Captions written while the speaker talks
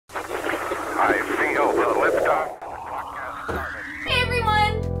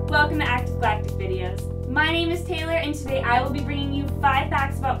videos. My name is Taylor, and today I will be bringing you 5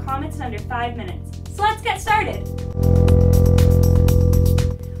 facts about comets in under 5 minutes. So let's get started!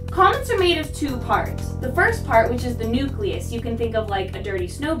 Comets are made of 2 parts. The first part, which is the nucleus, you can think of like a dirty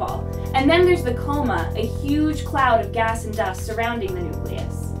snowball. And then there's the coma, a huge cloud of gas and dust surrounding the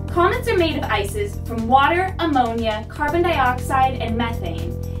nucleus. Comets are made of ices from water, ammonia, carbon dioxide, and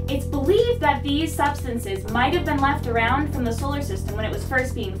methane. It's believed that these substances might have been left around from the solar system when it was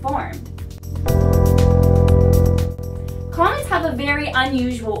first being formed. Comets have a very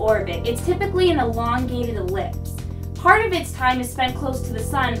unusual orbit. It's typically an elongated ellipse. Part of its time is spent close to the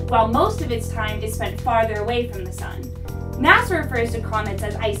sun, while most of its time is spent farther away from the sun. NASA refers to comets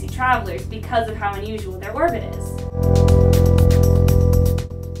as icy travelers because of how unusual their orbit is.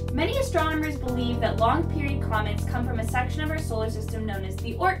 Many astronomers believe that long-period comets come from a section of our solar system known as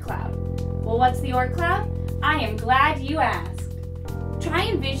the Oort Cloud. Well, what's the Oort Cloud? I am glad you asked. Try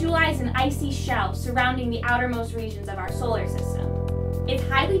and visualize an icy shell surrounding the outermost regions of our solar system. It's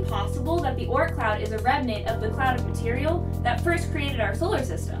highly possible that the Oort Cloud is a remnant of the cloud of material that first created our solar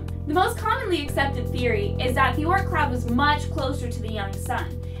system. The most commonly accepted theory is that the Oort Cloud was much closer to the young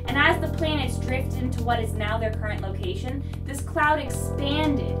sun, and as the planets drifted into what is now their current location, this cloud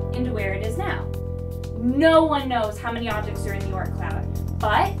expanded into where it is now. No one knows how many objects are in the Oort Cloud,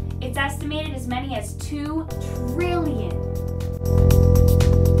 but it's estimated as many as 2 trillion.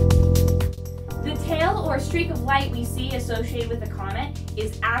 The tail or streak of light we see associated with a comet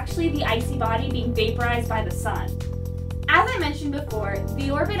is actually the icy body being vaporized by the sun. As I mentioned before, the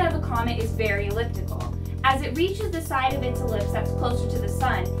orbit of a comet is very elliptical. As it reaches the side of its ellipse that's closer to the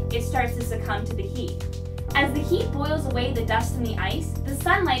sun, it starts to succumb to the heat. As the heat boils away the dust and the ice, the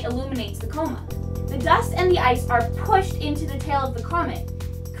sunlight illuminates the coma. The dust and the ice are pushed into the tail of the comet,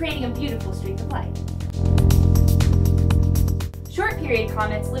 creating a beautiful streak of light. Short-period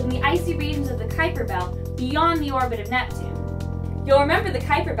comets live in the icy regions of the Kuiper Belt beyond the orbit of Neptune. You'll remember the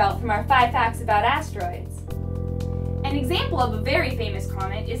Kuiper Belt from our 5 facts about asteroids. An example of a very famous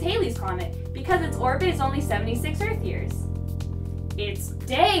comet is Halley's Comet, because its orbit is only 76 Earth years. Its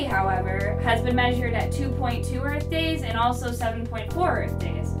day, however, has been measured at 2.2 Earth days and also 7.4 Earth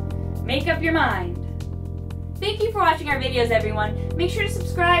days. Make up your mind. Thank you for watching our videos, everyone. Make sure to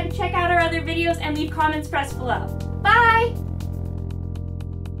subscribe, check out our other videos, and leave comments pressed below. Bye!